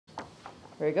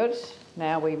Very good.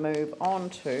 Now we move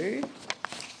on to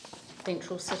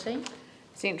Central City.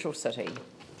 Central City.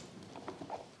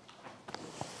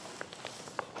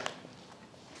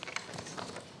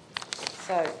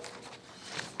 So,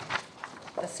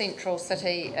 the Central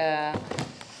City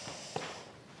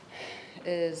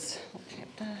is what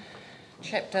chapter?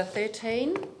 Chapter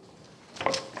 13.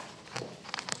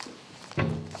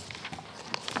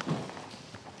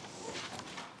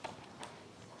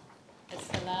 It's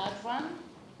the large one,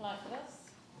 like this.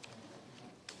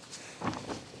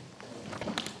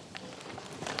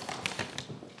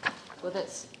 With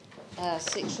its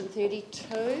section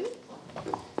 32.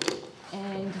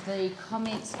 And the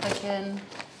comments begin.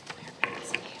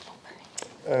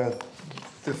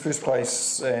 The first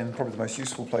place, and probably the most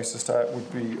useful place to start,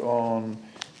 would be on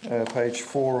page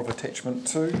 4 of attachment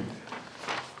 2.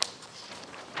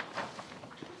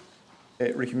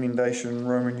 At recommendation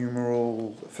Roman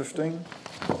numeral 15.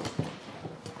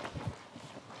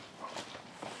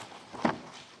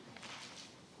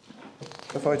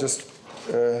 If I just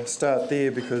start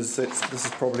there, because this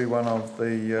is probably one of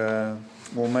the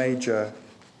more major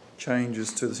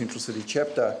changes to the Central City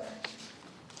chapter.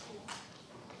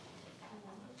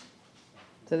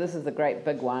 So this is the great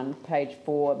big one, page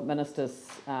 4, Minister's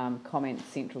comments,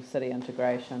 Central City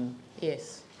integration.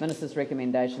 Yes. Minister's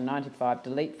recommendation 95,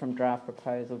 delete from draft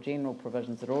proposal general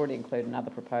provisions that already include in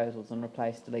other proposals and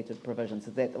replace deleted provisions.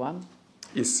 Is that the one?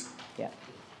 Yes. Yeah.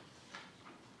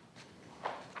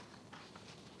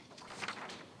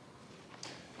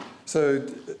 So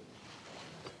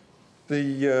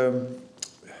in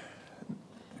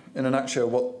a nutshell,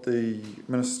 what the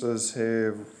ministers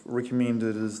have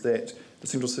recommended is that the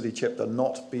Central City chapter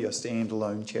not be a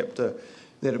standalone chapter,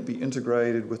 that it be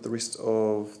integrated with the rest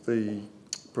of the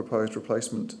proposed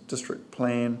replacement district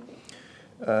plan,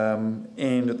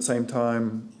 and at the same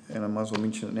time, and I might as well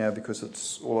mention it now because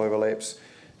it's all overlaps,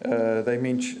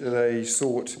 they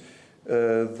sought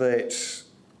that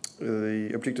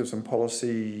the objectives and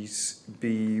policies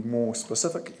be more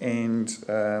specific and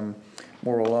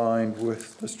more aligned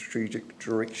with the strategic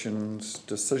directions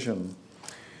decision.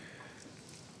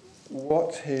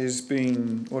 What is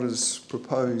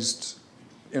proposed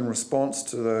in response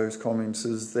to those comments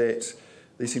is that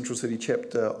the Central City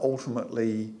chapter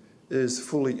ultimately is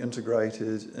fully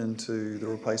integrated into the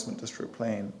replacement district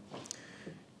plan,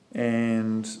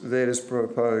 and that is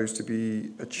proposed to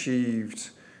be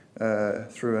achieved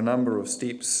through a number of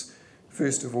steps.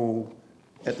 First of all,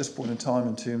 at this point in time,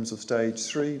 in terms of stage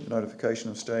 3, the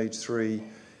notification of stage 3,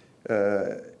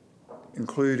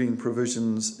 including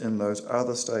provisions in those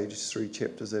other stage 3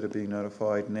 chapters that are being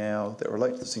notified now that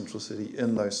relate to the Central City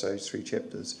in those stage 3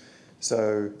 chapters.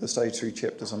 So the stage 3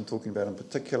 chapters I'm talking about in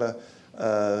particular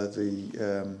are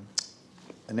the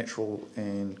natural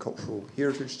and cultural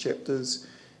heritage chapters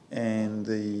and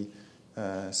the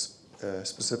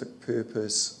specific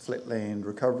purpose flatland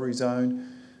recovery zone.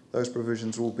 Those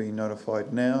provisions will be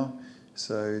notified now.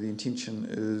 So the intention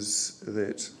is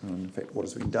that, in fact what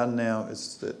has been done now,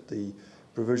 is that the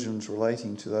provisions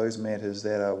relating to those matters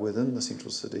that are within the Central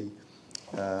City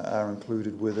are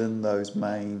included within those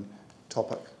main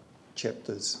topic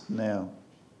chapters now.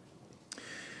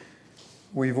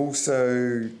 We've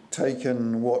also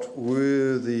taken what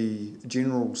were the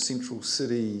general Central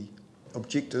City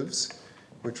objectives,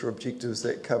 which are objectives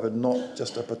that covered not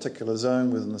just a particular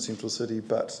zone within the Central City,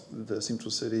 but the Central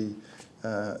City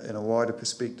in a wider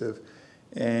perspective,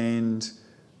 and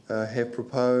have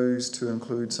proposed to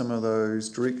include some of those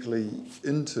directly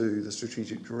into the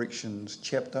Strategic Directions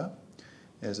chapter,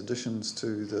 as additions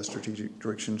to the Strategic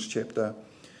Directions chapter,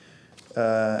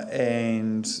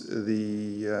 and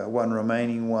the one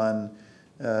remaining one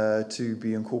to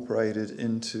be incorporated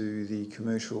into the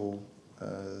commercial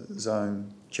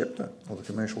zone chapter, or the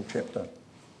commercial chapter.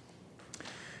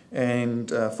 And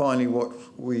finally, what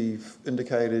we've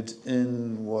indicated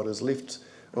in what is left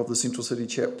of the Central City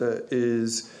chapter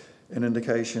is an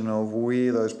indication of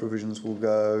where those provisions will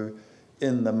go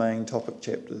in the main topic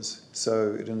chapters.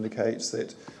 So it indicates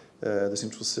that the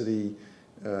Central City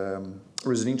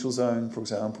residential zone, for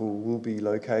example, will be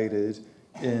located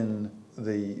in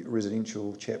the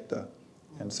residential chapter,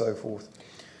 and so forth.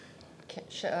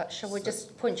 Shall we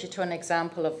just point you to an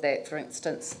example of that, for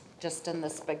instance, just in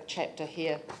this big chapter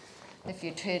here? If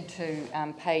you turn to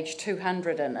page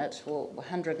 200 in it, or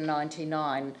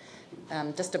 199,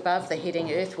 just above the heading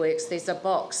Earthworks, there's a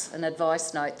box, an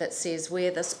advice note that says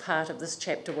where this part of this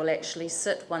chapter will actually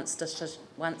sit once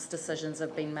decisions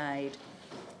have been made.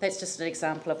 That's just an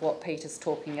example of what Peter's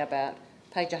talking about,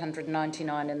 page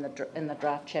 199 in the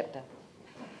draft chapter.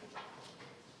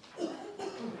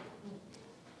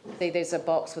 typically there's a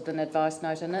box with an advice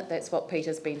note in it. That's what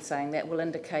Peter's been saying. That will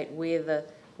indicate where the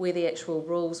actual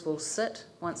rules will sit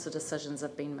once the decisions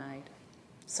have been made,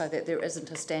 so that there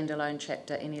isn't a standalone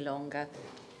chapter any longer.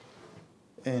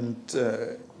 And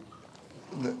the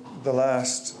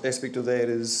last aspect of that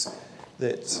is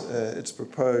that it's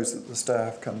proposed that the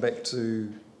staff come back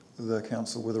to the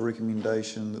council with a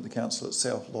recommendation that the council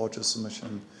itself lodge a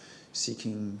submission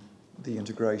seeking the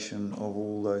integration of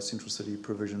all those central city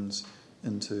provisions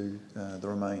into the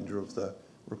remainder of the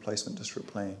replacement district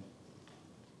plan.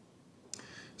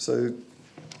 So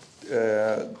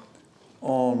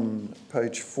on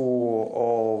page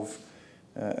 4 of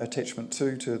attachment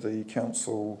 2 to the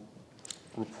council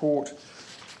report,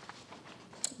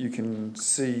 you can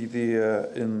see there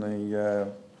in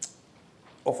the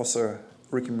officer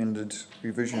recommended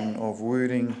revision of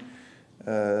wording,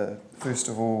 first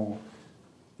of all,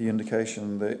 the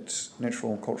indication that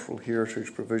natural and cultural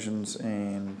heritage provisions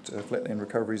and flatland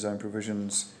recovery zone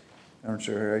provisions are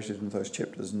integrated into those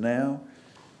chapters now.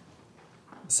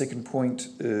 The second point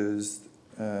is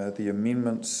the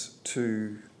amendments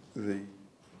to the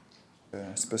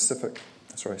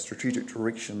strategic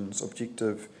directions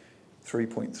objective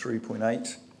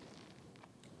 3.3.8,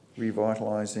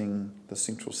 revitalising the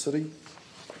central city.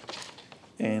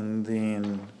 And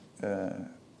then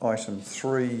item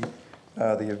 3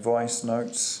 are the advice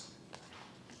notes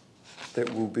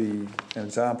that will be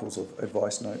examples of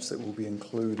advice notes that will be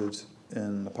included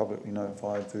in the publicly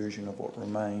notified version of what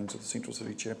remains of the central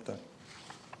city chapter.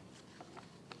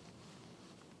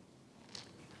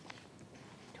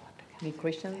 Any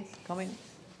questions, comments?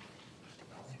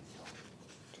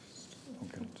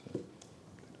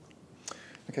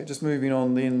 Okay, just moving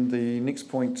on then, the next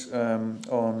point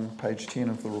on page 10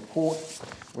 of the report,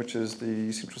 which is the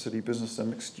central city business and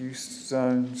mixed use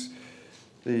zones.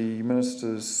 The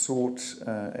ministers sought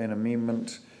an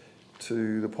amendment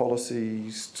to the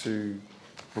policies to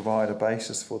provide a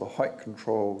basis for the height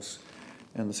controls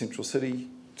in the central city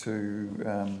to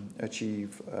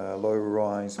achieve a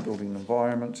low-rise building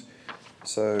environment.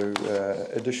 So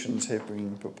additions have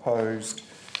been proposed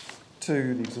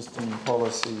to the existing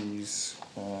policies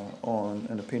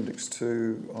in Appendix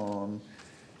 2 on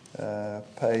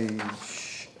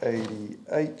page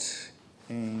 88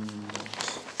 and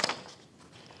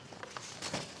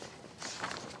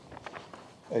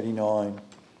 89.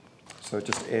 So it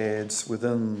just adds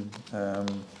within that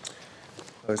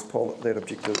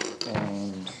objective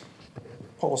and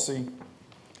policy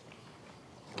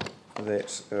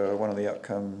that one of the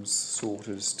outcomes sought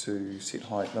is to set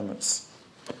height limits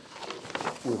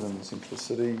within the central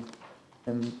city.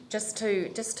 And just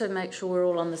to make sure we're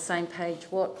all on the same page,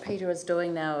 what Peter is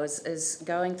doing now is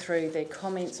going through the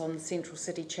comments on the Central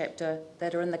City chapter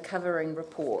that are in the covering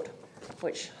report,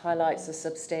 which highlights the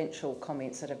substantial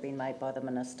comments that have been made by the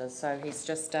ministers. So he's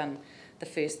just done the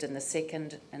first and the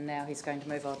second, and now he's going to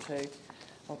move on to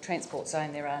transport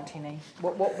zone. There aren't any.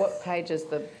 What page is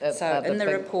the? So in the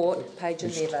big report, page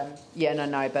 11. Yeah,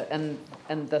 no, but in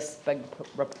this big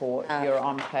report, you're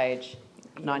on page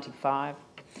 95.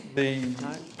 It's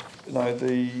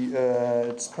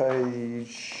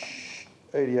page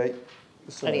 88.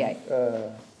 So, 88.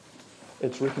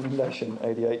 It's recommendation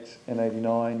 88 and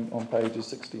 89 on pages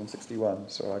 60 and 61.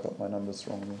 Sorry, I got my numbers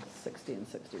wrong there. 60 and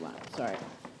 61. Sorry,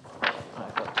 I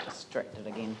got distracted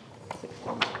again. 60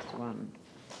 and 61.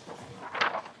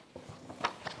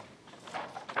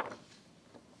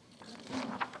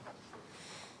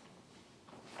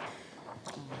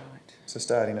 So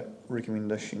starting at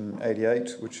recommendation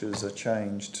 88, which is a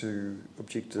change to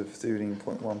objective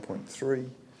 13.1.3.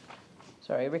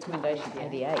 Sorry, recommendation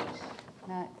 88.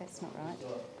 No, that's not right.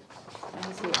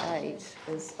 88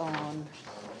 is on.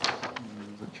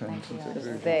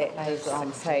 That is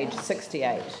on page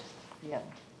 68. Yep.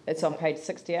 It's on page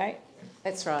 68?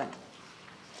 That's right.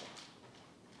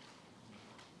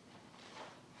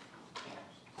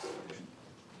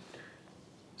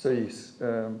 So yes,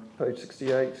 page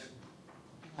 68.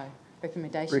 No,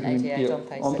 recommendation 88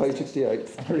 on page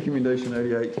 68. Recommendation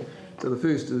 88. So the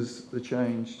first is the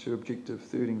change to objective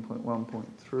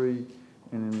 13.1.3,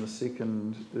 and then the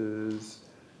second is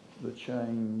the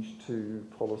change to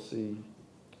policy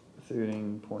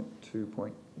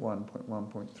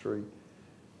 13.2.1.1.3,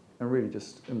 and really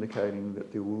just indicating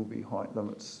that there will be height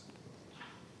limits.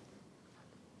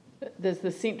 There's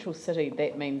the central city,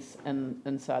 that means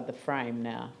inside the frame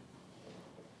now.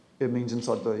 It means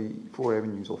inside the 4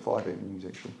 avenues or 5 avenues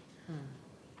actually.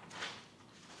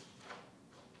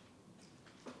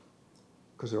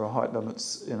 Because there are height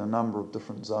limits in a number of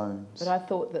different zones. But I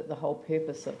thought that the whole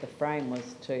purpose of the frame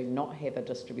was to not have a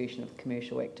distribution of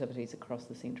commercial activities across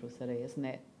the central city, isn't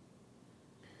that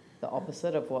the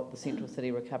opposite of what the Central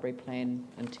City Recovery Plan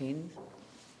intends?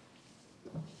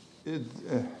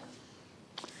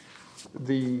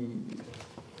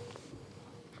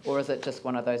 Or is it just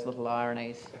one of those little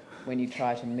ironies when you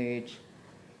try to merge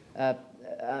a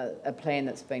plan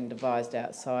that's been devised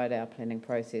outside our planning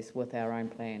process with our own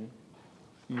plan?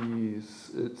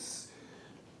 Yes, its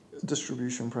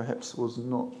distribution perhaps was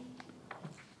not.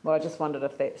 Well, I just wondered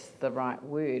if that's the right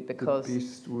word, because the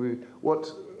best word.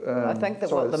 What I think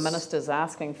that what the minister's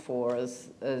asking for is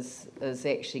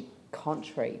actually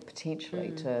contrary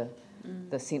potentially to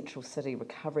the Central City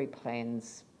Recovery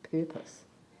Plan's purpose.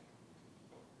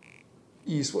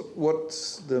 Yes,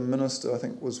 what the minister I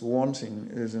think was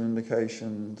wanting is an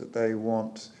indication that they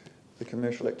want the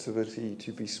commercial activity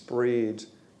to be spread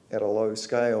at a low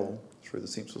scale through the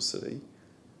central city,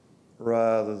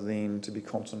 rather than to be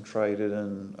concentrated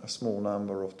in a small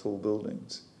number of tall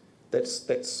buildings.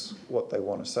 That's what they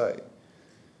want to say.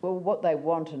 Well, what they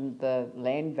want and the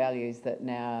land values that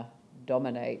now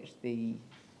dominate the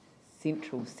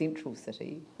central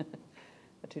city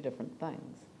are two different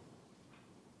things.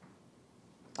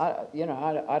 I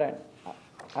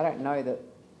don't know that.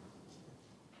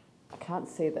 I can't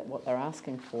see that what they're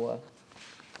asking for.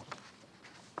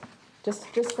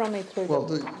 Just run me through. Well,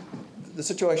 the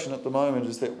situation at the moment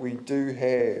is that we do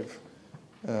have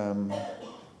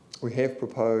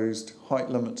proposed height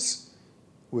limits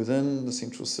within the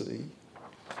central city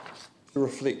to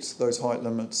reflect those height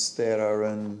limits that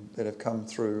have come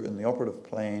through in the operative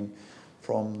plan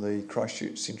from the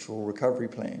Christchurch Central Recovery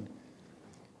Plan.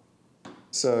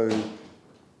 So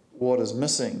what is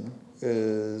missing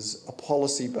is a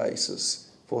policy basis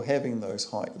for having those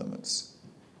height limits.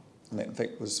 And that in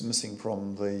fact was missing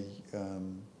from the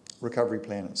recovery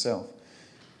plan itself.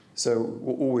 So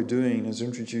all we're doing is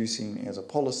introducing as a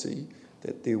policy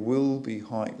that there will be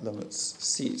height limits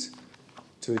set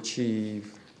to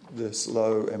achieve this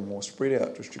low and more spread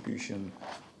out distribution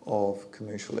of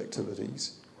commercial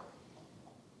activities,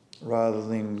 rather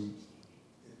than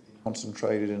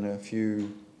concentrated in a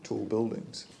few tall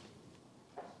buildings.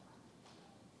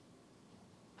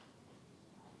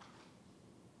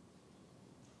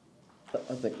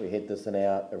 I think we had this in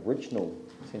our original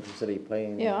Central City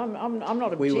plan. Yeah, I'm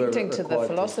not objecting to the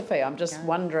philosophy. I'm just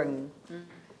wondering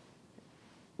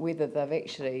whether they've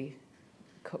actually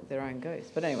cooked their own goose.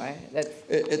 But anyway, that's...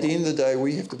 At the end of the day,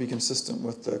 we have to be consistent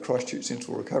with the Christchurch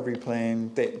Central Recovery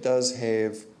Plan. That does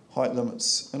have height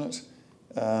limits in it.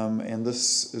 And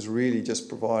this is really just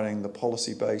providing the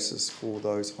policy basis for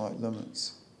those height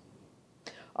limits.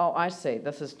 Oh, I see.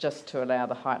 This is just to allow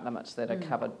the height limits that are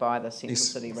covered by the Central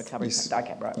City Recovery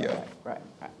Plan. Okay, right.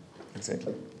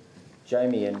 Exactly.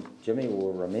 Jamie and Jimmy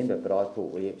will remember, but I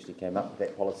thought we actually came up with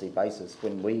that policy basis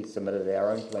when we submitted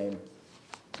our own plan,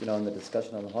 in the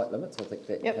discussion on the height limits. I think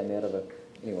that came out of it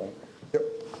anyway. Yep.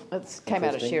 It came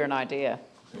out of share an idea.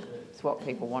 It's what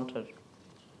people wanted.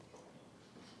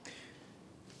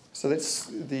 So that's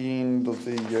the end of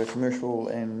the commercial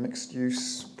and mixed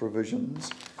use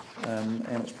provisions. And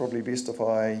it's probably best if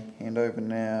I hand over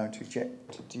now to Jack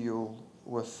to deal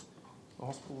with the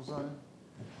hospital zone.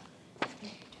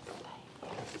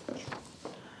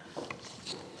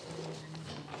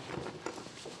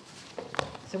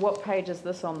 So what page is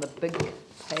this on the big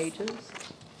pages?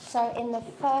 So in the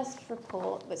first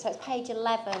report, so it's page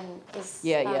 11 is...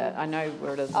 Yeah, I know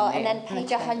where it is. And then page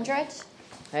 100,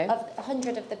 hey?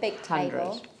 100 of the big table.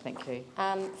 100, thank you.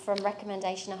 From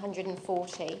recommendation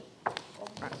 140.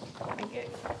 Right, thank you.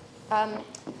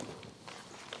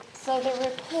 So the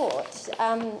report,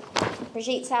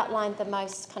 Brigitte's outlined the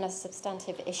most kind of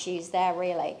substantive issues there,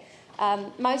 really.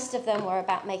 Most of them were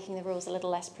about making the rules a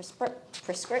little less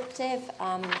prescriptive,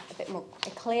 a bit more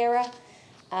clearer,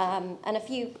 and a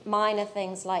few minor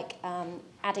things like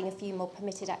adding a few more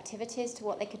permitted activities to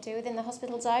what they could do within the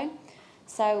hospital zone.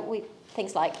 So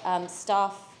things like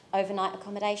staff overnight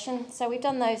accommodation. So we've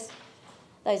done those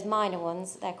minor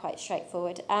ones. They're quite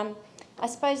straightforward. I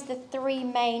suppose the three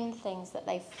main things that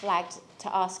they've flagged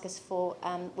to ask us for,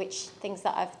 which things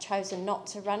that I've chosen not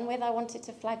to run with, I wanted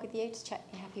to flag with you to check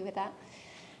you're happy with that.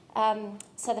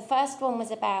 So the first one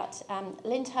was about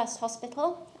Lyndhurst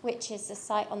Hospital, which is a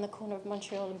site on the corner of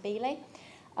Montreal and Beeley.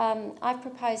 I've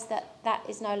proposed that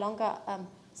is no longer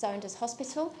zoned as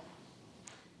hospital.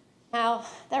 Now,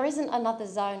 there isn't another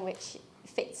zone which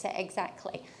fits it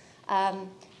exactly.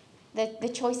 The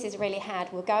choice is really had.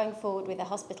 We're going forward with a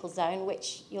hospital zone,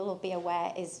 which you'll all be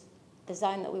aware is the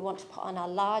zone that we want to put on our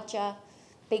larger,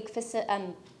 big,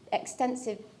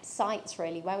 extensive sites,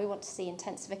 really, where we want to see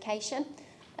intensification.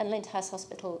 And Lyndhurst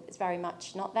Hospital is very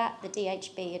much not that. The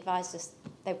DHB advised us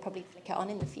they would probably flick it on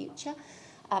in the future.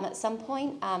 at some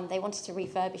point. They wanted to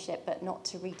refurbish it, but not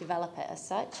to redevelop it as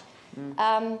such.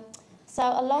 So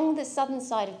along the southern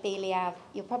side of Beeley Ave,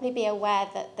 you'll probably be aware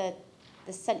that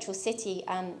the Central City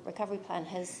Recovery Plan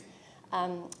has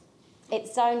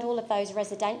it's zoned all of those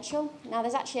residential. Now,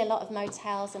 there's actually a lot of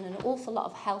motels and an awful lot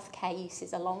of healthcare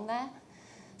uses along there.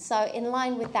 So in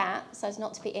line with that, so as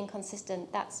not to be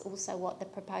inconsistent, that's also what the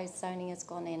proposed zoning has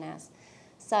gone in as.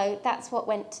 So that's what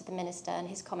went to the Minister, and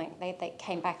his comment, they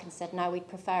came back and said, no, we'd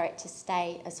prefer it to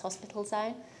stay as hospital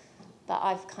zone. But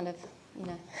I've kind of, you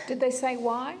know... Did they say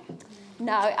why?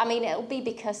 No, I mean, it'll be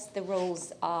because the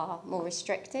rules are more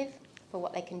restrictive for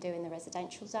what they can do in the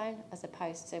residential zone as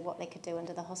opposed to what they could do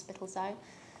under the hospital zone.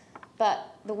 But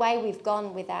the way we've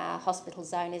gone with our hospital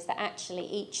zone is that actually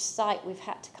each site we've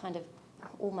had to kind of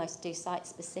almost do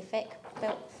site-specific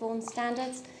built form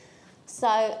standards. So,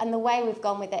 and the way we've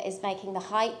gone with it is making the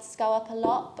heights go up a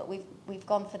lot, but we've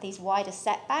gone for these wider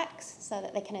setbacks so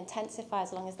that they can intensify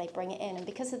as long as they bring it in. And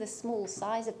because of the small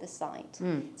size of the site,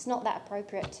 it's not that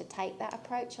appropriate to take that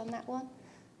approach on that one.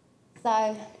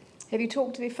 So... Have you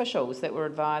talked to the officials that were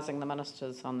advising the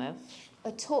ministers on this?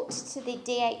 I talked to the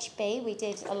DHB. We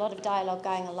did a lot of dialogue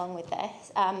going along with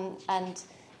this. And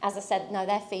as I said, no,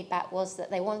 their feedback was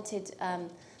that they wanted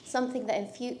something that in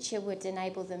future would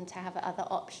enable them to have other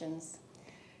options.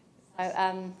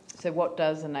 So what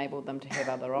does enable them to have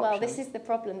other options? Well, this is the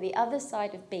problem. The other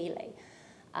side of Beeley,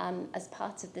 as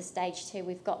part of the stage 2,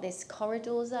 we've got this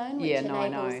corridor zone, which enables... I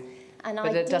know. And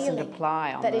but it doesn't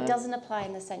apply on it doesn't apply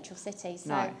in the central city.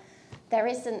 So there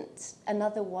isn't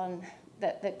another one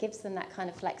that gives them that kind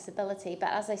of flexibility. But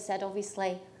as I said,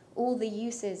 obviously, all the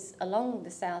uses along the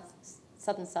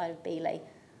southern side of Beeley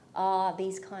are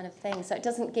these kind of things. So it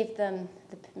doesn't give them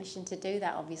the permission to do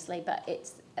that, obviously, but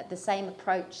it's the same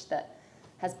approach that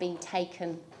has been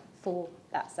taken for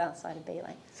that south side of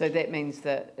Beeley. So that means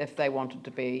that if they wanted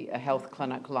to be a health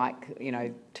clinic like, you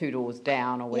know, 2 doors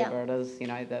down or wherever it is, you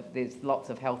know, that there's lots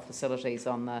of health facilities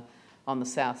on the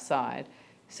south side,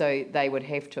 so they would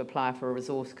have to apply for a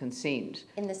resource consent.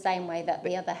 In the same way that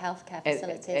the other healthcare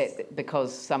facilities...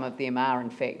 because some of them are, in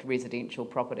fact, residential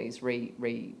properties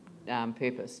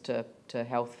repurposed to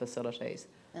health facilities.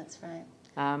 That's right.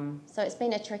 So it's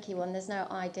been a tricky one. There's no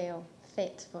ideal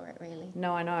fit for it, really.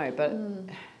 No, I know, but...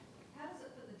 How does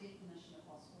it fit the definition of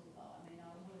hospital, though? I mean,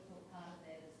 I would have thought part of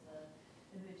that is the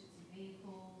emergency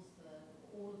vehicles,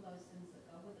 all of those things that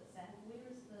go with it. So where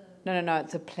is the... No,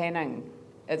 it's a planning...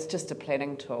 It's just a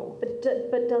planning tool. But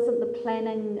doesn't the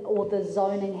planning or the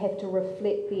zoning have to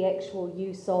reflect the actual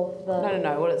use of the...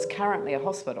 No. Well, it's currently a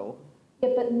hospital. Yeah,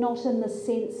 but not in the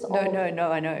sense of...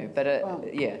 No, I know, but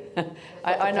yeah.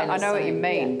 I know what you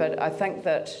mean, but I think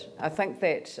that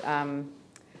I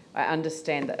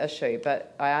understand the issue,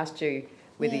 but I asked you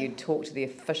whether you'd talk to the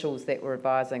officials that were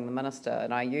advising the minister,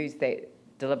 and I used that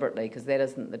deliberately because that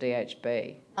isn't the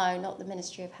DHB. No, not the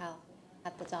Ministry of Health.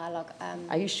 Had the dialogue.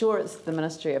 Are you sure it's the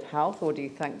Ministry of Health, or do you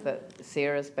think that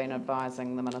Sarah's been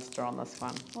advising the minister on this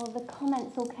one? Well, the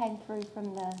comments all came through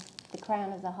from the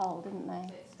Crown as a whole, didn't they?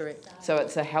 Correct. So it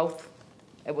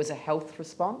was a health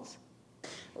response?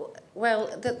 Well,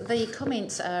 the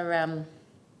comments are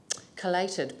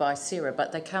collated by Sarah,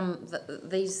 but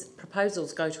these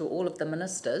proposals go to all of the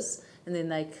ministers, and then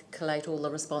they collate all the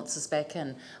responses back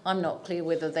in. I'm not clear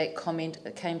whether that comment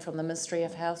came from the Ministry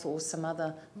of Health or some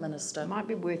other minister. It might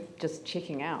be worth just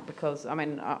checking out because, I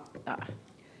mean,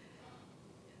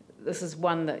 this is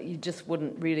one that you just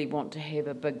wouldn't really want to have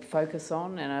a big focus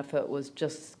on, and if it was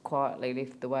just quietly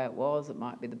left the way it was, it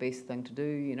might be the best thing to do,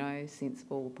 you know,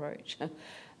 sensible approach.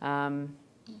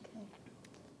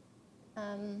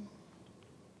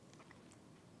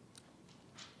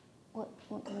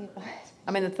 What do we advise?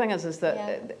 I mean, the thing is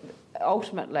that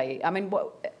ultimately, I mean,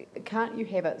 can't you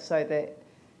have it so that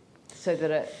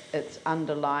its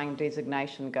underlying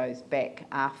designation goes back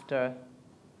after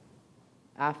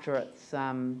it's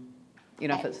you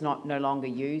know, if it's no longer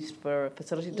used for a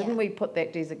facility? Didn't we put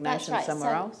that designation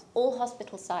somewhere else? All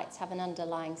hospital sites have an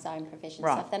underlying zone provision.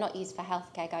 Right. So if they're not used for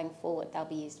healthcare going forward, they'll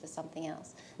be used for something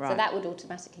else. Right. So that would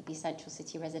automatically be Central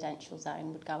City Residential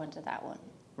Zone would go under that one.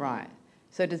 Right.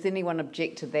 So does anyone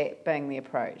object to that being the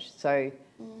approach? So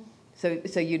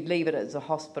you'd leave it as a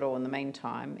hospital in the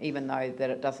meantime, even though that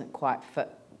it doesn't quite fit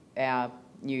our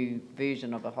new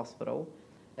version of a hospital.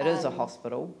 It is a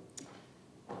hospital.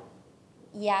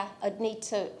 Yeah, I'd need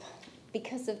to,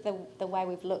 because of the way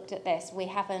we've looked at this, we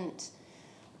haven't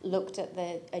looked at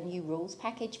a new rules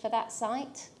package for that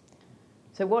site.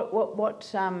 So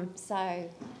that's an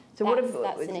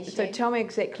issue. So tell me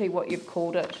exactly what you've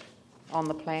called it on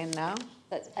the plan now.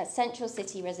 That's a Central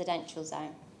City Residential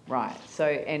Zone. Right, so,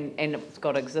 and it's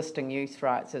got existing use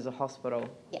rights as a hospital.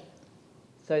 Yeah.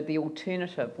 So the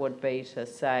alternative would be to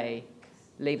say,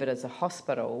 leave it as a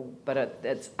hospital, but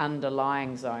its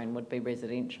underlying zone would be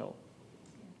residential.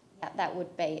 That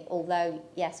would be, although,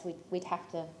 yes, we'd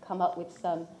have to come up with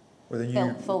some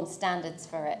full standards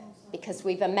for it, because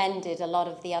we've amended a lot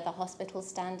of the other hospital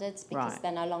standards because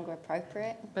they're no longer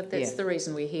appropriate. But that's the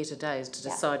reason we're here today, is to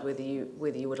decide whether you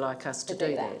would like us to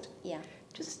do that. Yeah.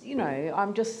 Just, you know,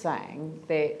 I'm just saying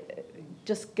that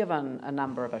just given a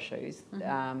number of issues,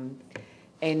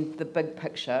 and the big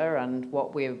picture and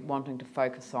what we're wanting to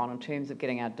focus on in terms of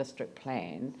getting our district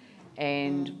plan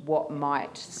and what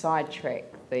might sidetrack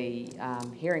the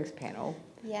hearings panel.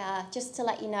 Yeah, just to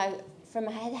let you know, from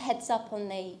a heads up on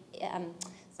the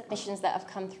submissions that have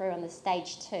come through on the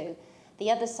stage 2, the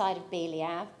other side of Beeley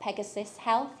Ave, Pegasus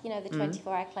Health, you know, the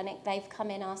 24-hour clinic, they've come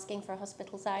in asking for a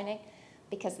hospital zoning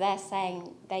because they're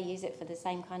saying they use it for the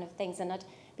same kind of things, and I'd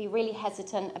be really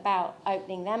hesitant about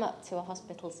opening them up to a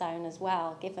hospital zone as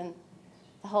well, given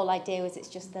the whole idea was it's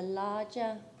just the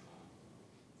larger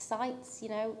sites, you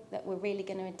know, that we're really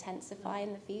going to intensify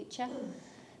in the future.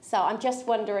 So I'm just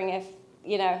wondering if,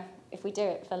 you know, if we do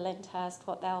it for Lyndhurst,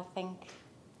 what they'll think,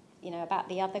 you know, about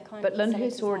the other kind of facilities. But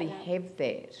Lyndhurst already have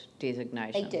that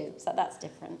designation. They do, so that's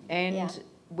different. And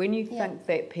when you think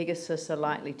that Pegasus are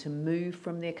likely to move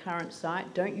from their current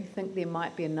site, don't you think there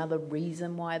might be another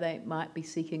reason why they might be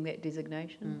seeking that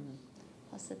designation?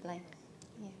 Possibly,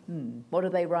 yeah. What are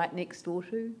they right next door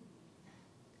to?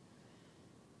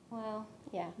 Well,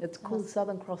 yeah. It's called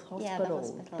Southern Cross Hospital. Yeah, the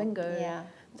hospital. Bingo. Yeah.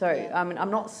 So, I mean,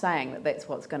 I'm not saying that that's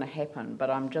what's going to happen, but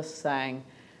I'm just saying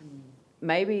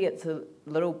maybe it's a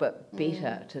little bit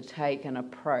better to take an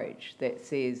approach that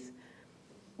says,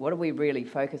 what are we really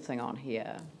focusing on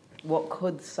here? What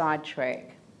could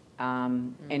sidetrack?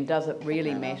 And does it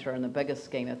really matter in the bigger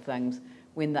scheme of things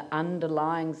when the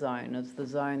underlying zone is the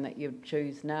zone that you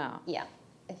choose now? Yeah,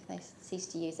 if they cease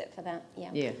to use it for that,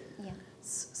 Yeah.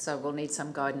 So we'll need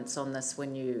some guidance on this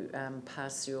when you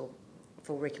pass your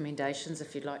full recommendations.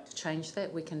 If you'd like to change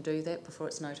that, we can do that before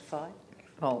it's notified.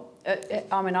 Well,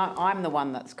 I mean, I'm the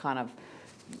one that's kind of,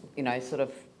 you know, sort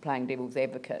of playing devil's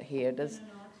advocate here. Does I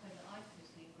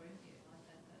personally agree with you. I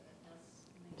think that it does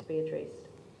need to be addressed.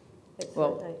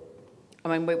 well,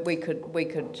 I mean, we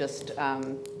could just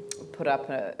put up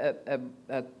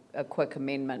a quick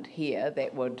amendment here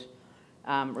that would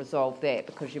resolve that,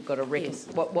 because you've got a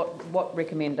what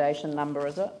recommendation number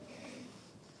is it?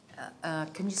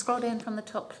 Can you scroll down from the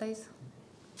top, please?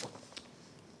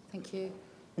 Thank you.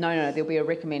 No, there'll be a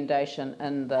recommendation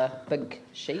in the big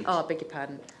sheet. Oh, I beg your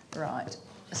pardon. Right.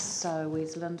 So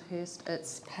where's Lyndhurst?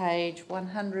 It's page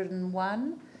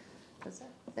 101. Is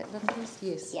that Lyndhurst?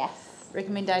 Yes. Yes.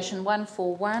 Recommendation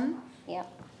 141. Yeah.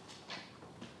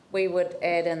 We would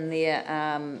add in there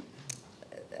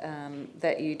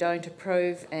that you don't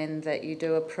approve and that you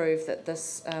do approve that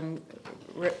this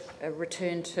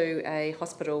return to a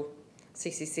hospital,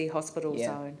 CCC hospital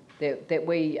zone. That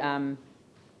we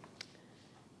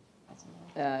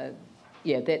that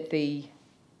the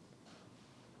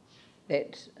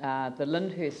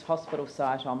Lyndhurst Hospital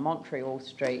site on Montreal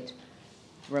Street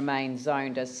remains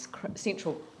zoned as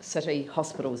Central City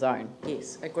Hospital Zone.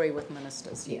 Yes, agree with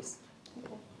ministers, yes.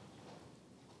 Okay.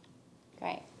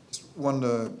 Great.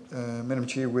 Wonder, Madam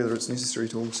Chair, whether it's necessary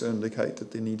to also indicate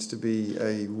that there needs to be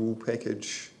a rule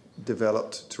package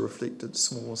developed to reflect its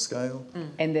smaller scale.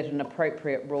 And that an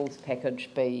appropriate rules package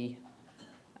be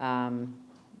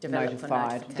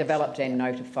developed and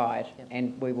notified,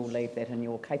 and we will leave that in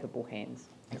your capable hands.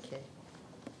 Okay.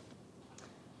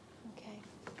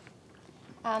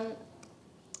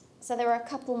 So there were a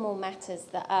couple more matters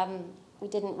that we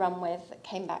didn't run with that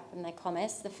came back from their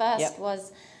comments. The first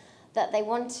was that they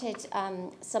wanted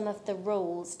some of the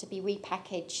rules to be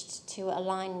repackaged to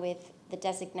align with the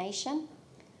designation.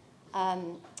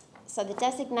 So the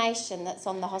designation that's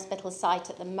on the hospital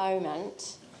site at the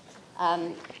moment,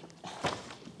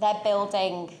 they're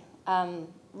building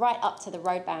right up to the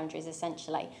road boundaries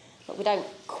essentially, but we don't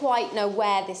quite know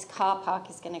where this car park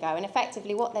is going to go. And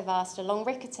effectively what they've asked along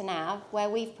Riccarton Ave, where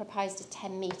we've proposed a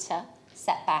 10-metre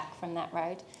setback from that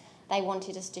road, they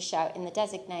wanted us to show in the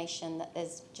designation that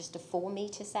there's just a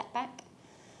 4-metre setback.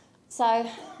 So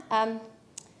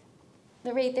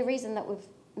the reason that we've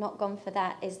not gone for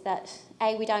that is that,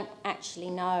 A, we don't actually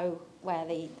know where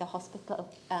the hospital,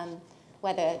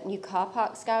 where the new car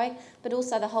park's going, but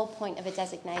also the whole point of a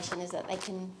designation is that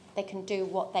they can do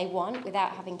what they want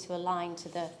without having to align to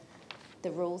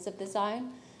the rules of the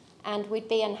zone. And we'd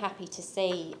be unhappy to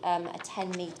see a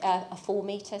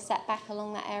 4-metre setback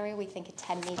along that area. We think a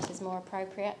 10 metre is more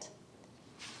appropriate.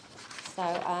 So So,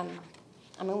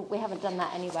 I mean, we haven't done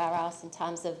that anywhere else in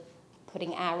terms of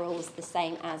putting our rules the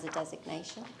same as a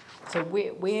designation. So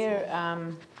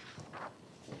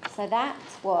So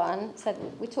that's one. So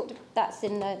we talked. That's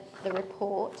in the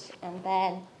report, and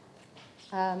then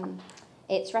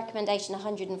it's recommendation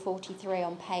 143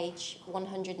 on page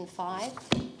 105.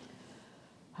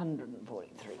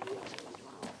 143.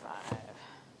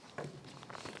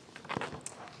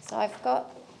 So I've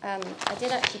got. I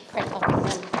did actually print off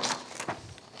them.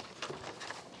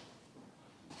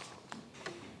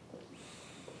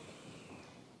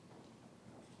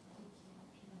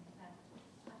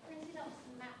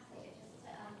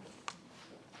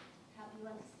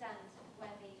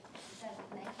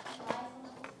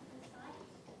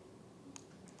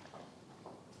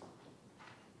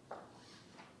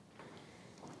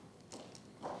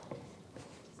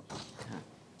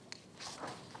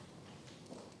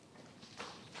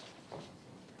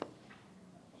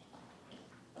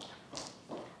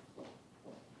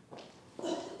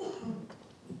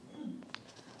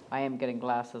 I am getting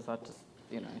glasses. I just,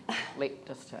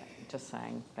 just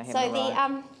saying they haven't So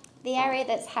arrived. the area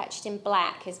that's hatched in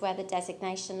black is where the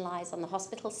designation lies on the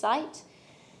hospital site.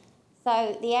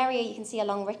 So the area you can see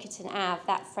along Riccarton Ave,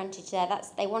 that frontage there,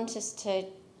 they want us to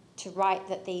write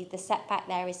that the setback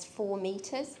there is 4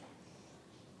 metres.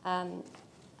 And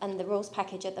the rules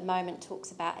package at the moment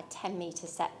talks about a 10-metre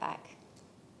setback.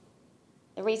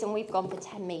 The reason we've gone for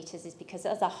 10 metres is because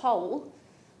as a whole,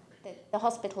 the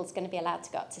hospital is going to be allowed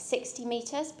to go up to 60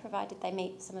 metres, provided they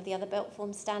meet some of the other built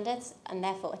form standards, and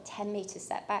therefore a 10-metre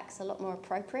setback is a lot more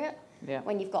appropriate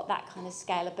when you've got that kind of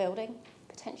scale of building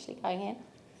potentially going in.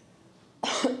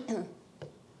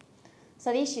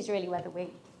 So the issue is really whether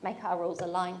we make our rules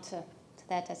aligned to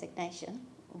their designation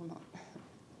or not.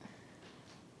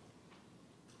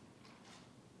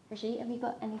 Brigitte, have you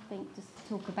got anything just to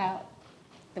talk about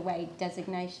the way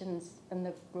designations and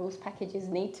the rules packages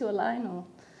need to align, or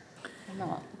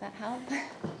not? Would that help?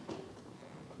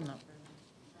 No.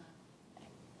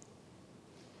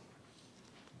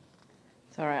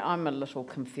 Sorry, I'm a little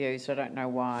confused. I don't know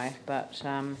why, but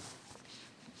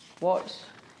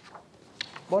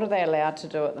what are they allowed to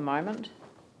do at the moment?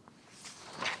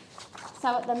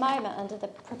 So at the moment, under the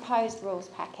proposed rules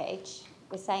package,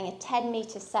 we're saying a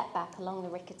 10-metre setback along the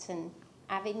Riccarton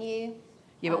Avenue.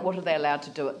 Yeah, but what are they allowed to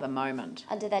do at the moment?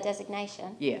 Under their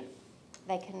designation? Yeah.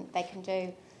 They can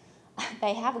do.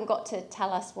 They haven't got to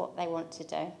tell us what they want to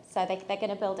do. So they're going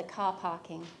to build a car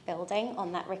parking building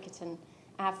on that Riccarton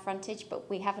Ave frontage, but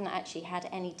we haven't actually had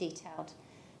any detailed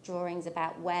drawings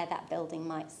about where that building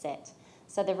might sit.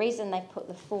 So the reason they've put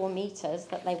the 4 metres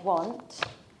that they want,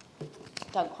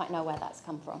 don't quite know where that's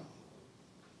come from.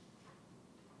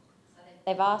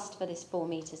 They've asked for this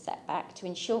 4-metre setback to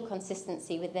ensure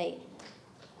consistency with the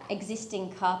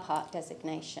existing car park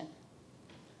designation.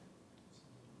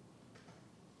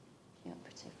 The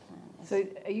operative plan is... So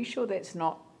are you sure that's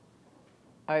not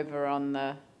over on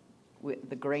the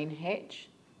green hatch?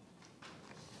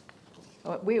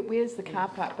 Where's the car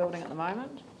park building at the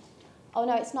moment? Oh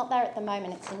no, it's not there at the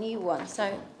moment, it's a new one.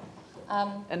 So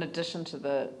in addition to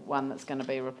the one that's going to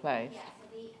be replaced? yeah,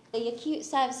 so the acute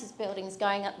services building is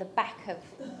going at the back of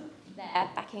there,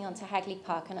 backing onto Hagley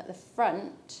Park, and at the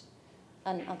front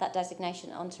of that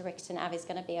designation onto Riccarton Ave is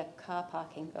going to be a car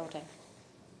parking building.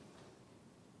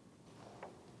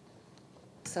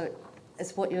 So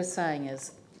is what you're saying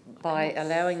is by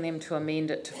allowing them to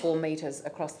amend it to 4 metres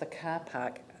across the car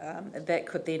park, that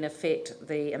could then affect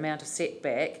the amount of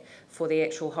setback for the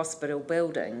actual hospital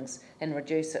buildings and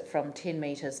reduce it from 10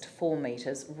 metres to 4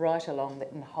 metres right along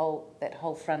that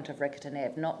whole front of Riccarton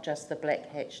Ave, not just the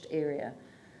black hatched area.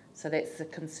 So that's the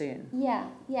concern. Yeah,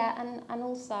 and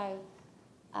also...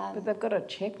 but they've got a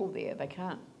chapel there, they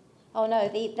can't. Oh no,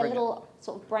 the little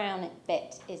sort of brown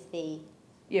bit is the...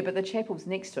 Yeah, but the chapel's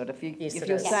next to it. If Yes,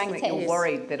 you're is. saying Yes, that it you're is.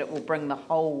 worried that it will bring the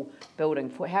whole building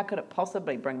forward, how could it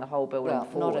possibly bring the whole building Well,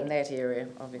 forward? not in that area,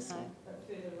 obviously.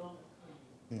 No.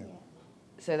 Yeah.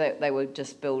 So they would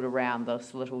just build around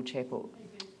this little chapel.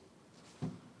 We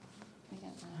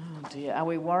don't know. Oh dear, are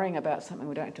we worrying about something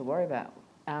we don't have to worry about,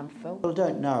 Phil? Well, I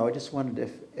don't know. I just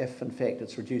wondered if in fact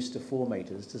it's reduced to 4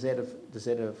 metres, does that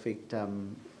affect,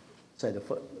 say,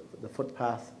 the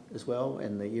footpath as well,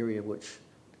 and the area which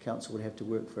the council would have to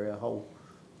work for our whole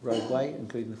roadway,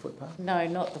 including the footpath? No,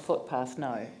 not the footpath,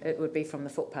 no. It would be from the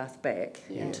footpath back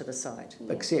Yeah. into the site.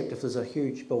 Yeah. Except if there's a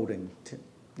huge building,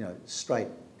 straight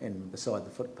in beside the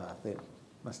footpath, that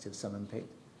must have some impact.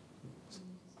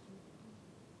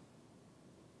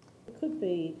 It could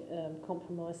be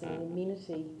compromising an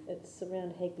amenity. It's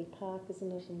around Hagley Park,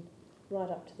 isn't it? And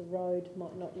right up to the road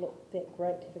might not look that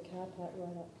great to have a car park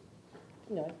right up.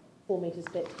 you know, 4 metres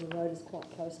back from the road is quite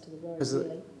close to the road, Because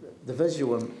really. the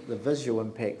visual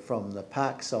impact from the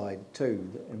park side too,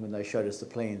 and when they showed us the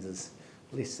plans, is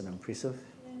less than impressive.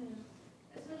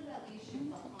 It's not about the issue of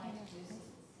the height versus the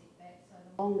setback, so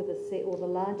The longer the set, or the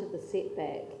larger the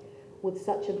setback, with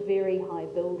such a very high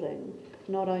building,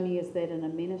 not only is that an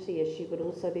amenity issue, but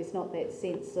also there's not that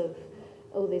sense of,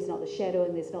 oh, there's not the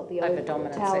shadowing, there's not the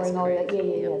Over-dominance, towering over. that's correct.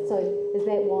 Yeah. So is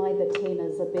that why the 10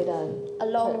 is a better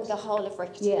Along fit? the whole of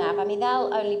Rickerton Yeah. Ave. I mean,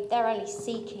 they're only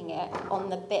seeking it on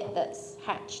the bit that's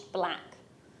hatched black.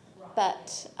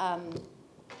 But,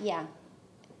 yeah,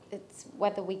 it's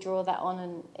whether we draw that on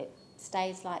and it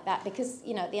stays like that. Because,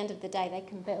 you know, at the end of the day, they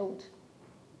can build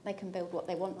what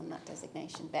they want on that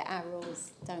designation, but our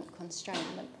rules don't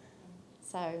constrain them.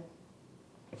 So...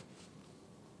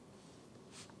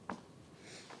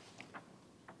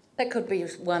 That could be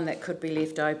one that could be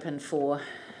left open for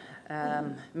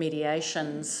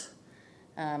mediations.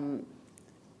 I'm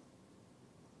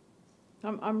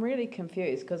really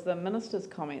confused because the Minister's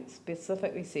comment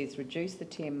specifically says reduce the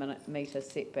 10 metre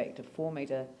setback to 4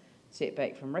 metre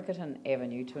setback from Rickerton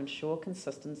Avenue to ensure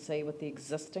consistency with the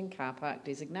existing car park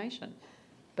designation.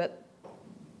 But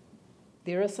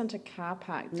there isn't a car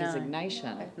park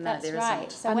designation. No, That's there right.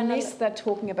 isn't. So Unless they're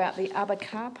talking about the other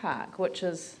car park, which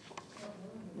is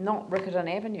not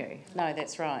Rickerton Avenue. No,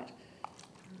 that's right.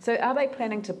 So are they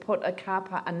planning to put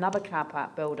another car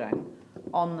park building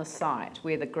on the site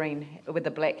where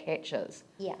the black hatch is?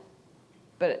 Yeah.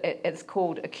 But it's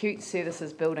called Acute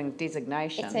Services Building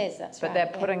Designation. It is, that's but right. But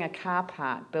they're yeah. putting a car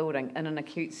park building in an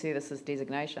acute services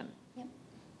designation. Yep.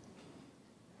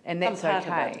 And that's Some part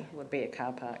okay. of it would be a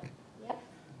car park. Yep.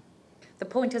 The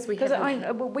point is we Because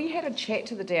haven't... we had a chat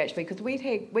to the DHB because we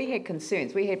had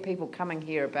concerns. We had people coming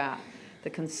here about the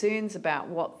concerns about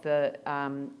what the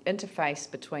interface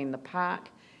between the park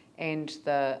and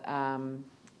the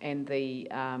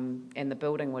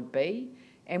building would be,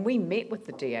 and we met with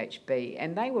the DHB,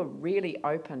 and they were really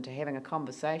open to having a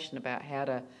conversation about how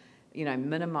to, you know,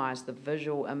 minimise the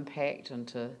visual impact and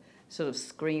to sort of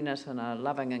screen it in a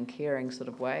loving and caring sort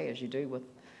of way, as you do with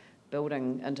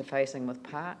building interfacing with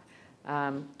park.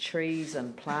 Trees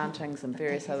and plantings and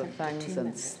various other things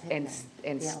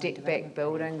and step back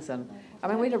buildings, and I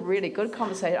mean we had a really good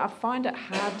conversation. I find it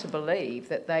hard to believe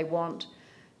that they want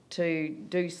to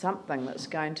do something that's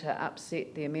going to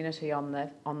upset the amenity on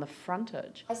the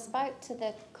frontage. I spoke to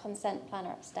the consent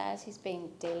planner upstairs who's been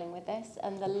dealing with this,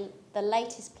 and the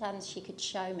latest plans she could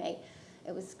show me,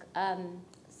 it was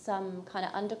some kind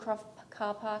of undercroft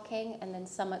car parking and then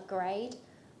some at grade.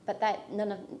 But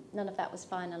none of that was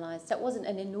finalised. So it wasn't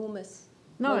an enormous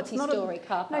multi-storey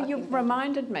car parking. No, you've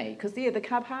reminded me, because the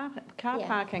car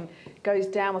parking goes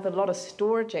down with a lot of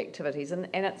storage activities, and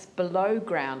it's below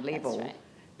ground level. That's right.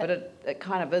 But it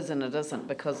kind of is and it isn't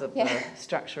because of the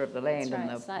structure of the land and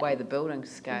the way the building's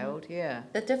scaled,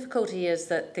 The difficulty is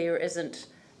that there isn't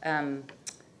an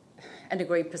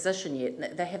agreed position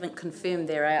yet. They haven't confirmed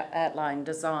their outline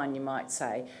design, you might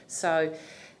say. So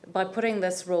by putting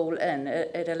this rule in,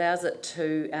 it allows it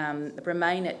to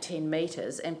remain at 10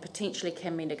 metres and potentially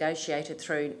can be negotiated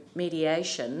through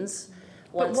mediations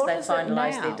once they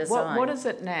finalise their design. What is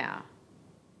it now?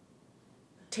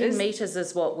 10 metres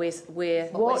is what we're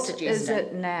suggesting. What is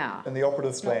it now? In the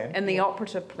operative plan. In the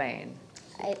operative plan.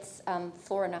 It's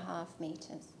 4.5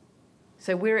 metres.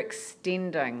 So we're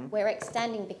extending. We're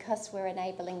extending because we're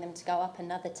enabling them to go up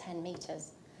another 10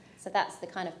 metres. So that's the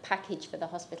kind of package for the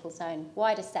hospital zone.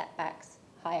 Wider setbacks,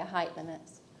 higher height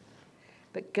limits.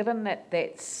 But given that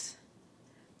that's...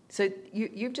 So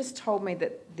you've just told me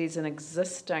that there's an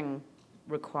existing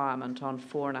requirement on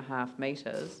 4.5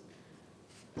 metres.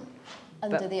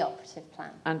 Under the operative plan.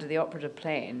 Under the operative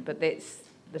plan, but that's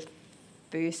the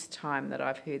first time that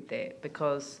I've heard that,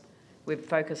 because we've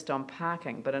focused on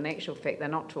parking, but in actual fact they're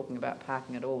not talking about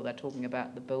parking at all, they're talking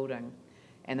about the building.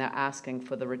 And they're asking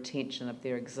for the retention of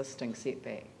their existing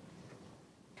setback.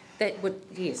 That would,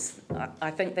 yes,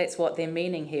 I think that's what they're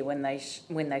meaning here when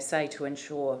they say to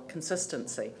ensure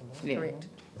consistency. Yeah. Correct.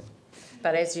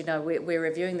 But as you know, we're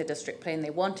reviewing the district plan.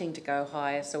 They're wanting to go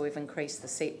higher, so we've increased the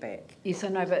setback. Yes, I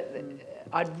know, but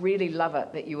I'd really love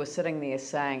it that you were sitting there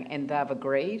saying, and they've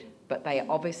agreed, but they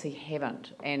obviously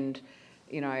haven't. And,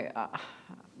 you know,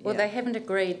 Well, they haven't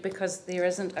agreed because there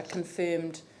isn't a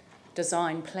confirmed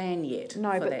design plan yet.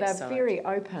 No, but they're site. very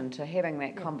open to having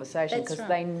that conversation because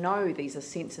they know these are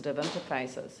sensitive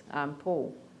interfaces.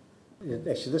 Paul? Yeah,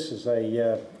 actually, this is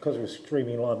because we're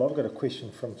streaming live, I've got a question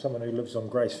from someone who lives on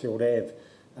Gracefield Ave.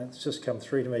 It's just come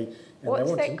through to me. And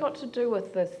what's that got to do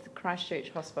with the Christchurch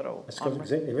Hospital? It's got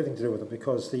exactly everything to do with it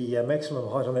because the maximum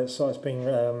height on that site's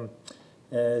been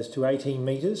is to 18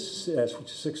 metres,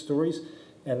 which is 6 stories,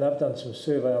 and they've done some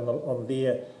survey on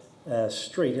their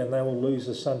street, and they will lose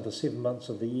the sun for 7 months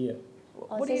of the year.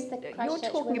 What are you're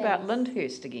talking about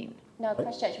Lyndhurst again? No,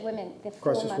 Christchurch Women, the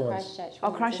Christchurch former Women's. Christchurch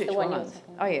Oh, Women's. Christchurch is the one you're Women's. talking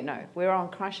Oh about. yeah, no, we're on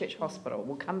Christchurch Hospital.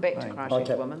 We'll come back to Christchurch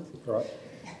Okay. Women's. Right.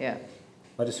 Yeah,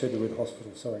 I just heard the word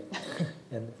hospital, sorry.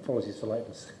 And apologies for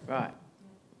lateness. right.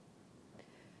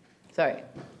 So,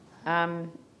 I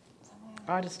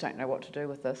just don't know what to do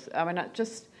with this. I mean, it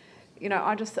just, you know,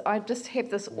 I just have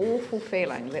this awful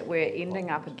feeling that we're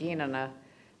ending up again in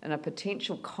a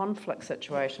potential conflict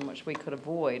situation which we could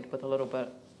avoid with a little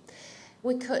bit.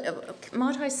 We could,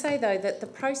 might I say though, that the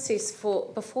process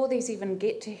before these even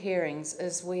get to hearings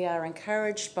is we are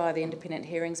encouraged by the Independent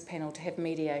Hearings Panel to have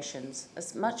mediations,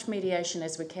 as much mediation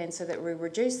as we can, so that we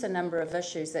reduce the number of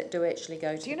issues that do actually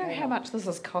go to Do you know the how panel. much this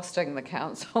is costing the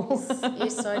council?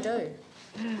 Yes, I do.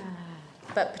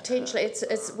 But potentially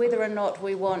it's whether or not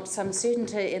we want some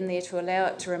certainty in there to allow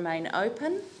it to remain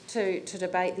open to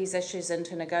debate these issues and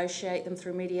to negotiate them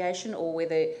through mediation, or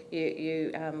whether you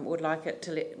would like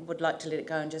to let it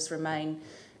go and just remain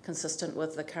consistent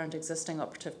with the current existing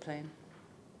operative plan.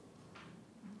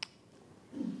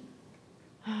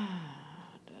 I'd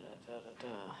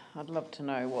love to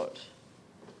know what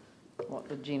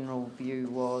the general view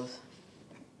was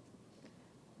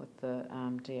with the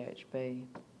DHB.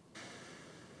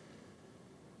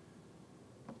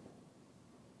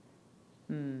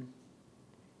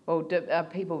 Well, are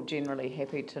people generally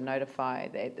happy to notify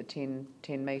at the 10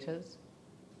 metres?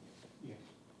 Yes.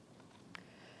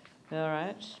 All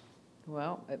right.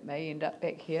 Well, it may end up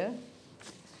back here.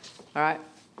 All right,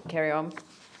 carry on.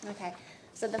 Okay,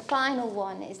 so the final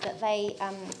one is that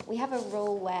we have a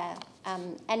rule where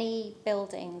any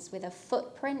buildings with a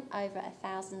footprint over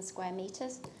 1,000 square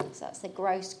metres, so that's the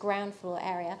gross ground floor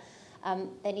area,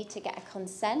 they need to get a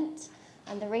consent.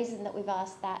 And the reason that we've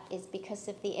asked that is because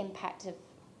of the impact of,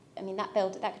 I mean, that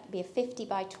could be a 50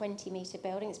 by 20 metre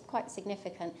building, it's quite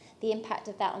significant, the impact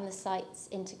of that on the site's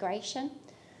integration.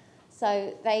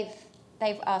 So they've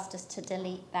asked us to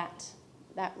delete that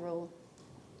rule.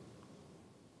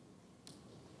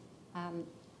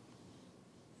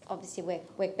 Obviously, we're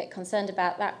a bit concerned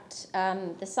about that.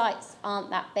 The sites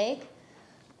aren't that big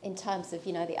in terms of,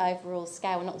 you know, the overall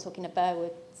scale. We're not talking a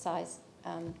Burwood size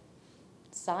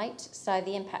site, so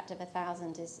the impact of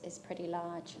 1,000 is pretty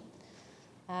large.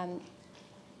 I'd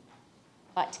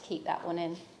like to keep that one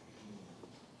in.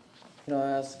 Can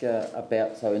I ask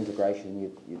about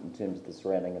integration in terms of the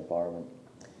surrounding environment?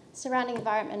 Surrounding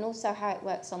environment and also how it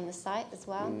works on the site as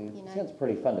well. You know. Sounds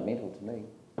pretty fundamental to me.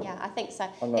 Yeah, I think so.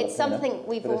 I'm not It's a planner, something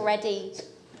we've but already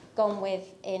gone with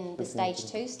in the stage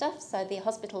 2 stuff. So the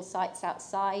hospital sites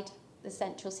outside the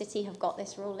central city have got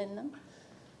this rule in them.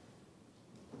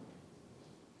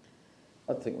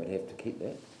 I think we'd have to keep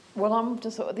that. Well,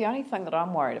 the only thing that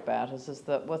I'm worried about is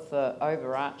that with the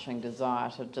overarching desire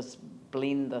to just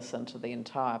blend this into the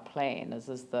entire plan is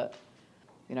that,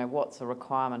 you know, what's a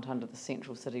requirement under the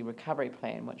Central City Recovery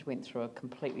Plan, which went through a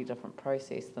completely different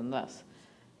process than this,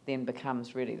 then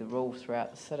becomes really the rule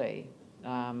throughout the city.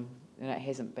 And it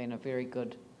hasn't been a very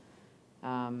good,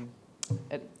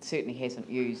 it certainly hasn't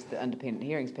used the Independent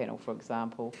Hearings Panel, for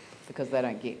example, because they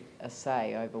don't get a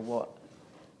say over what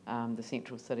the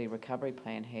Central City Recovery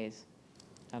Plan has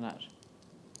in it.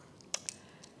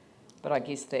 But I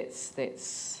guess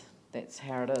that's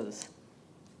how it is.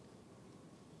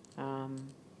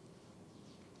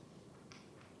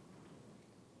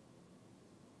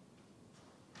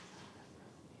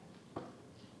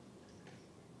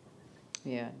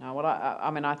 Yeah. No. Well, I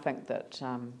mean, I think that.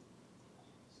 Some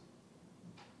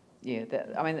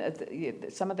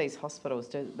of these hospitals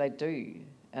do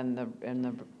in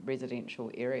the residential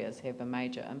areas have a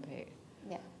major impact.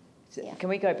 Yeah. So can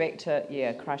we go back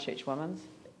to Christchurch Women's?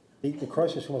 The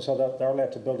Christchurch Women's, they're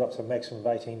allowed to build up to a maximum of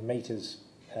 18 metres,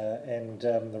 and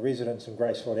the residents in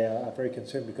Gracefield are very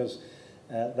concerned because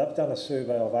they've done a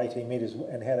survey of 18 metres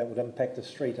and how that would impact the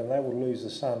street, and they will lose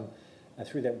the sun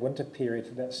through that winter period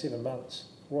for about 7 months,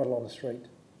 right along the street,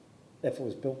 if it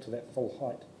was built to that full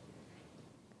height.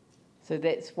 So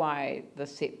that's why the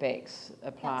setbacks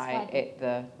apply at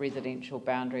the residential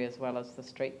boundary as well as the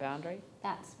street boundary?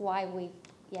 That's why we've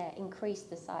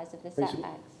increased the size of the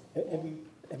setbacks.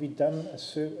 Have you done a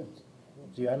survey?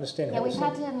 Do you understand how? Yeah, we've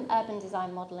had urban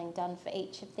design modelling done for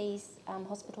each of these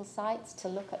hospital sites to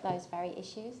look at those very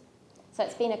issues. So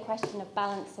it's been a question of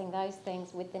balancing those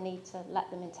things with the need to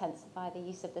let them intensify the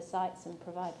use of the sites and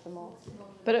provide for more.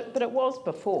 But it was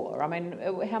before. I mean,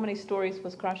 how many stories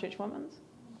was Christchurch Women's?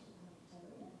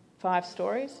 5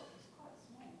 stories?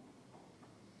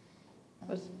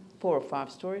 4 or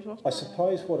 5 stories, wasn't I it?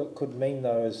 suppose what it could mean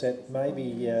though is that maybe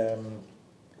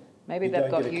Maybe you they've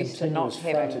don't got get a used to not continuous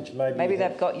having. frontage, maybe you they've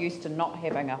have- got used to not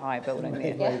having a high building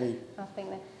there. Yeah, maybe. I think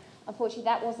that, unfortunately,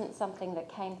 that wasn't something that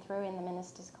came through in the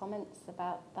minister's comments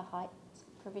about the height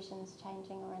provisions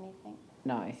changing or anything.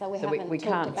 No, So we haven't talked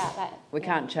can't. about that. We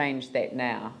can't change that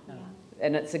now, Yeah.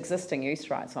 and it's existing use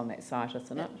rights on that site,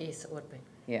 isn't it? Yes, it would be.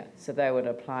 Yeah. So they would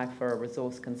apply for a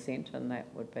resource consent, and that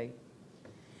would be.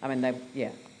 I mean, they. Yeah.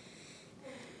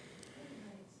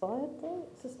 Expired though,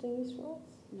 existing use rights?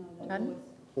 No, they Pardon?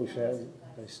 always.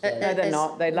 They stay. No, they're Is-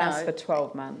 not. They last no. for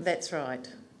 12 months. That's right.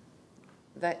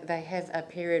 They have a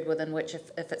period within which,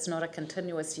 if it's not a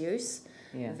continuous use,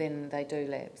 Yeah. then they do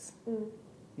lapse.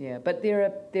 Yeah, but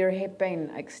there have been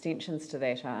extensions to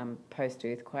that post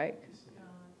earthquake.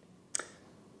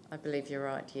 I believe you're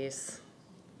right, yes.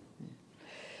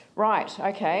 Right.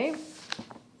 Okay.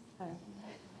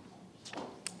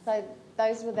 So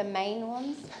those were the main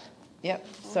ones. Yep.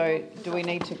 So do we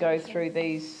need to go through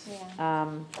these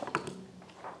other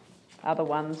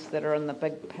ones that are in the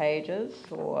big pages,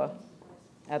 or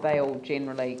are they all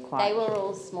generally quite? They were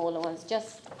all smaller ones,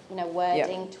 just,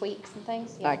 wording tweaks and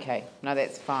things. Yeah. Okay. No,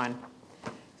 that's fine.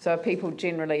 So are people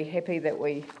generally happy that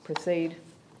we proceed?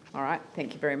 All right.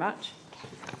 Thank you very much.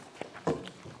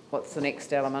 What's the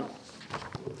next element?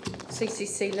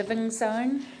 CCC living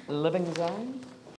zone. Living zone.